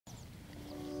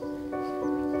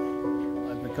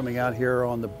coming out here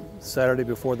on the Saturday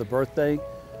before the birthday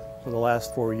for the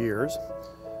last 4 years.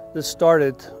 This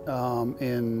started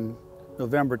in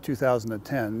November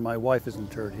 2010. My wife is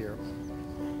interred here.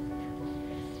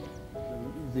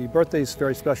 The birthday is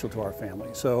very special to our family,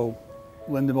 so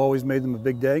Linda always made them a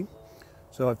big day,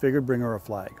 so I figured bring her a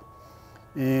flag.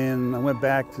 And I went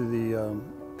back to the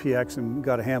PX and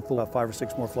got a handful of 5 or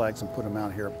 6 more flags and put them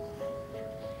out here.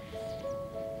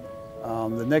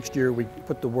 The next year we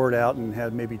put the word out and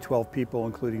had maybe 12 people,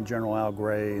 including General Al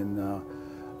Gray and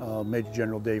Major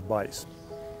General Dave Beiswanger.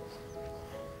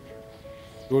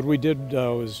 What we did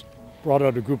was brought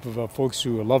out a group of folks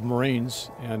who love Marines,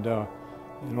 and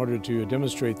in order to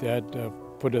demonstrate that,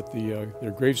 put at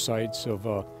their gravesites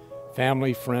of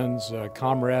family, friends,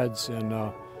 comrades,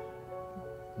 and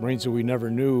Marines that we never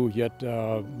knew yet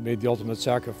made the ultimate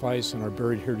sacrifice and are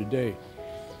buried here today.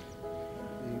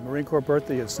 The Marine Corps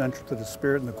birthday is central to the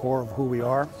spirit and the core of who we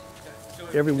are.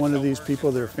 Every one of these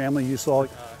people, their family, you saw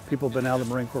people have been out of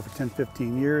the Marine Corps for 10,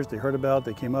 15 years. They heard about it,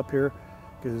 they came up here,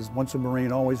 because once a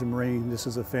Marine, always a Marine. This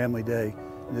is a family day,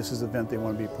 and this is an event they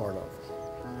want to be a part of.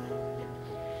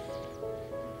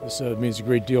 This means a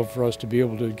great deal for us to be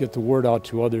able to get the word out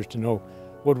to others, to know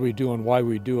what we do and why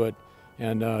we do it,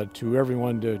 and to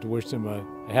everyone to wish them a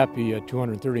happy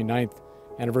 239th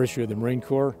anniversary of the Marine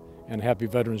Corps and a happy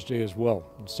Veterans Day as well.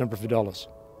 Semper Fidelis.